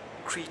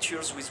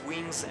creatures with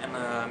wings and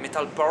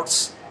metal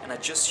parts, and I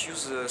just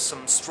use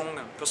some strong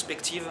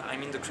perspective. I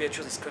mean, the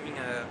creature is coming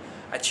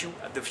at you,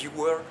 at the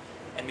viewer,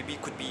 and maybe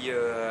it could be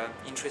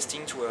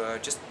interesting to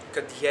just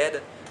cut the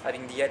head,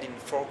 having the head in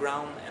the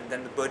foreground, and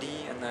then the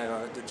body and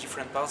the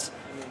different parts.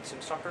 You mean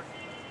Tomb Stalker?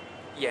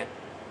 Yeah.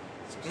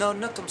 No,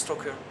 not Tom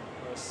Stalker.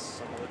 Or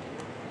some other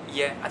demon?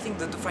 Yeah, I think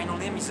that the final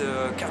name is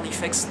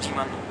Carnifex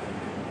Demon.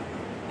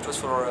 It was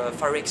for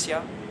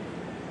Phyrexia.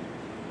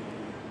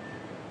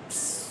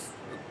 It's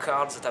a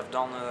card that I've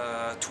done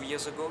 2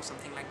 years ago,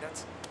 something like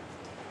that.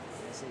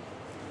 I see.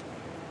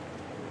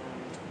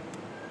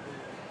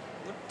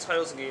 What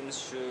titles and games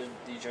should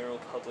the general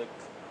public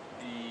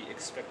be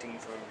expecting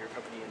from your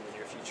company in the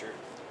near future?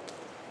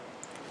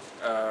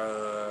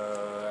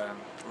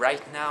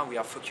 Right now we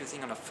are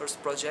focusing on our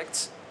first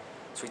project,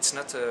 so it's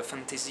not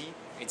fantasy,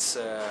 it's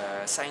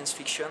science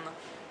fiction.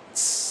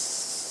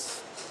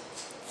 It's,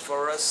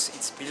 for us,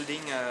 it's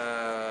building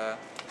a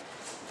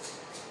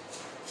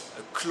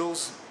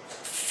close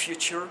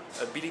future,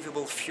 a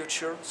believable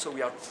future. So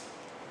we are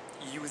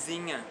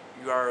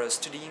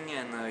studying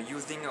and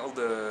using all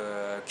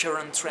the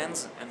current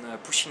trends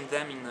and pushing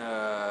them in.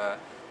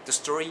 The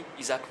story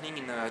is happening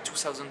in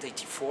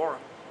 2084.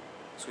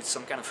 So it's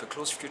some kind of a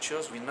close future.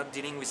 We're not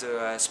dealing with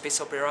a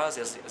space opera.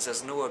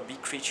 There's no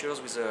big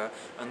creatures with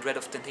 100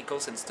 of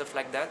tentacles and stuff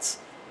like that.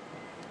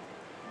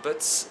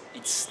 But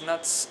it's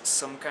not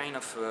some kind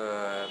of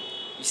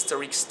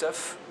historic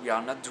stuff. We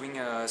are not doing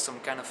some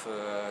kind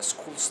of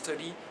school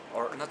study,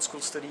 or not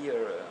school study.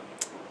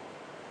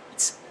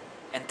 It's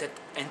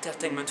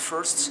entertainment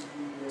first.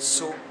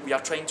 So we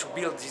are trying to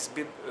build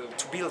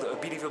a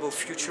believable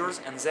futures,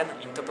 and then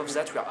on top of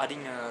that we are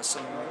adding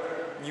some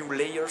new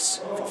layers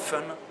for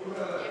fun. You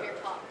have your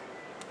clock.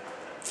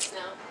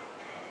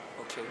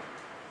 No? Okay.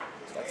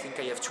 So I think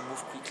I have to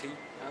move quickly.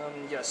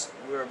 Yes,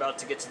 we're about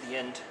to get to the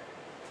end.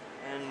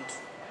 And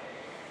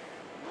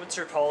what's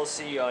your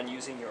policy on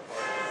using your art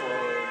for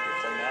your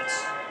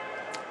playmats?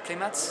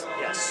 Playmats?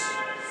 Yes.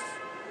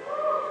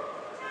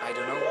 I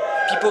don't know.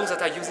 People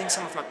that are using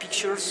some of my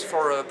pictures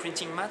for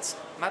printing maps?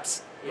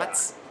 Yeah.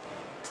 Mats?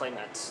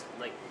 Playmats,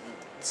 like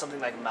something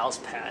like a mouse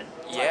pad.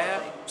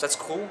 Yeah, that's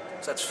cool.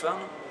 That's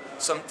fun.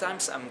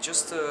 Sometimes I'm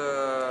just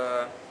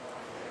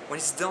when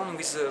it's done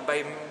with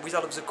by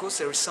Wizard of the Coast,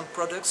 there is some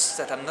products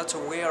that I'm not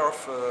aware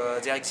of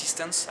their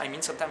existence. I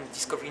mean, sometimes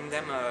discovering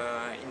them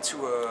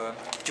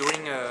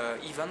during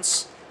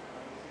events.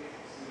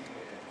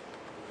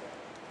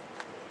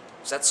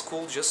 That's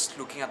cool. Just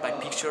looking at my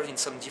picture in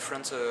some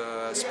different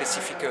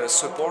specific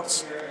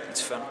supports.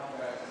 It's fun.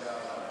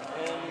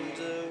 And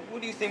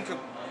what do you think of,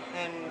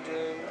 and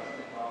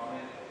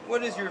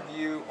what is your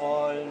view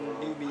on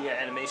New Media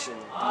Animation,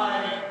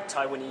 the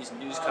Taiwanese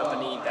news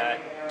company that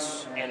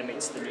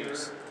animates the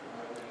news?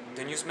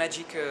 The News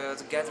Magic,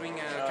 the Gathering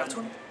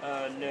cartoon?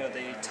 No,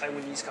 the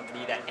Taiwanese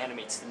company that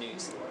animates the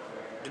news.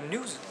 The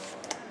news?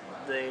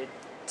 The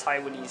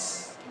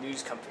Taiwanese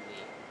news company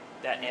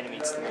that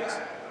animates the news.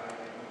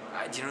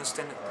 I didn't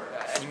understand.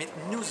 Animate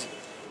news?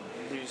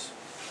 News.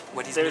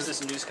 What is There's news?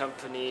 this news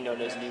company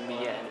known as New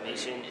Media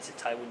Animation. It's a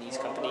Taiwanese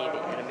company. They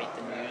animate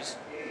the news.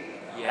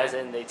 Yeah. As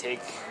in, they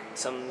take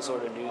some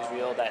sort of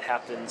newsreel that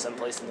happened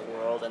someplace in the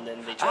world, and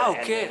then they try to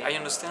Okay, animate it. I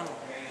understand.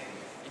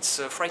 It's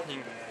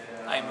frightening.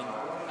 I mean,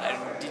 I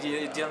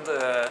didn't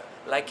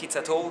like it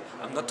at all.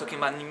 I'm not talking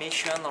about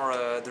animation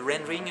or the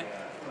rendering.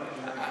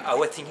 I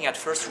was thinking at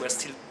first you were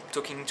still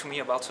talking to me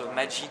about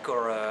magic,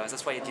 or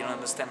that's why I didn't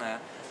understand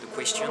the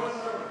question.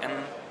 And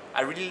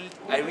I really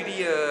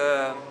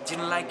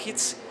didn't like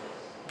it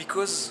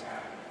because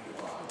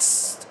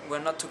we're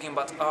not talking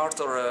about art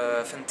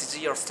or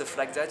fantasy or stuff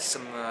like that. It's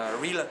some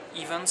real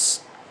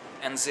events,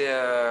 and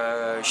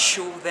they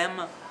show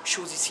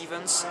these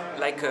events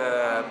like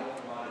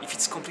if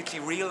it's completely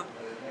real.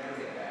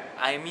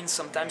 I mean,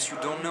 sometimes you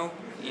don't know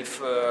if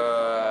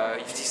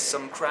there's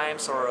some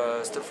crimes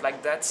or stuff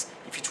like that,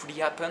 if it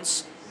really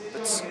happens.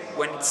 But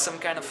when it's some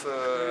kind of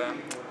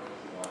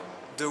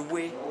the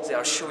way they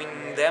are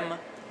showing them,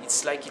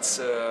 it's like it's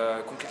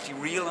completely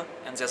real,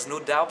 and there's no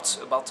doubt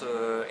about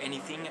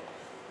anything.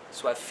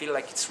 So I feel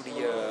like it's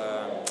really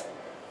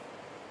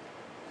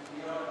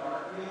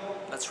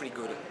that's really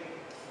good. Okay.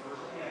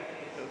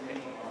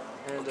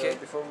 And Okay.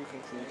 before we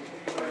conclude,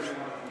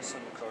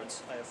 some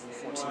cards. I have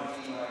 14.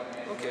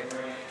 Okay.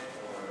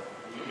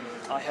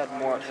 I had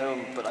more at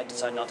home, but I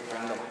decided not to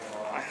bring them.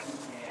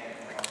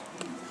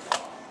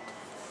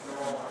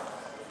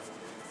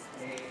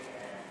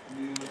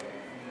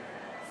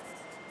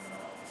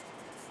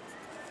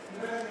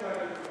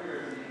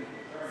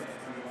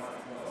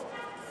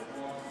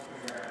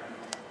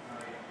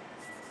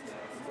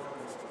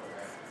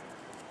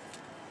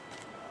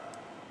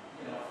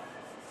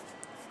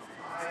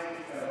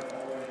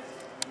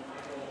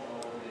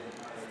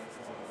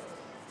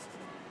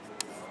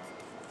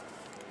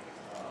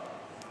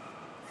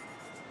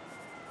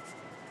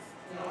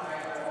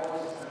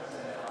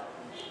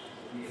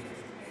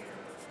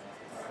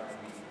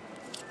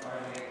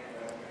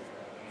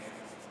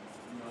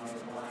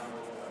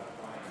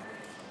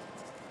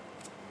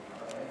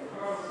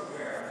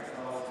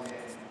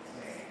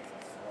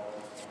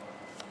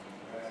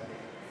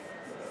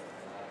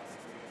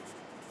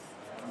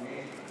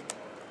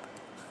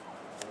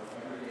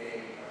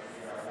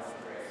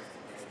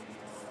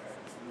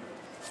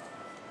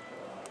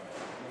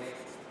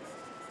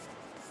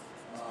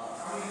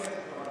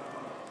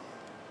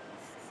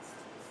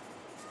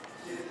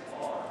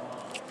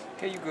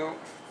 Okay, you go.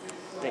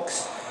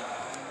 Thanks.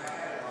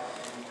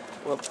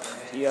 Well,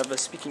 you have a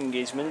speaking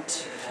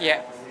engagement.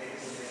 Yeah.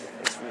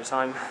 Thanks for your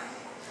time.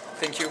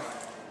 Thank you.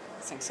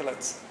 Thanks a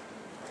lot.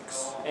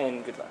 Thanks.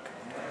 And good luck.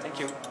 Thank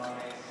you.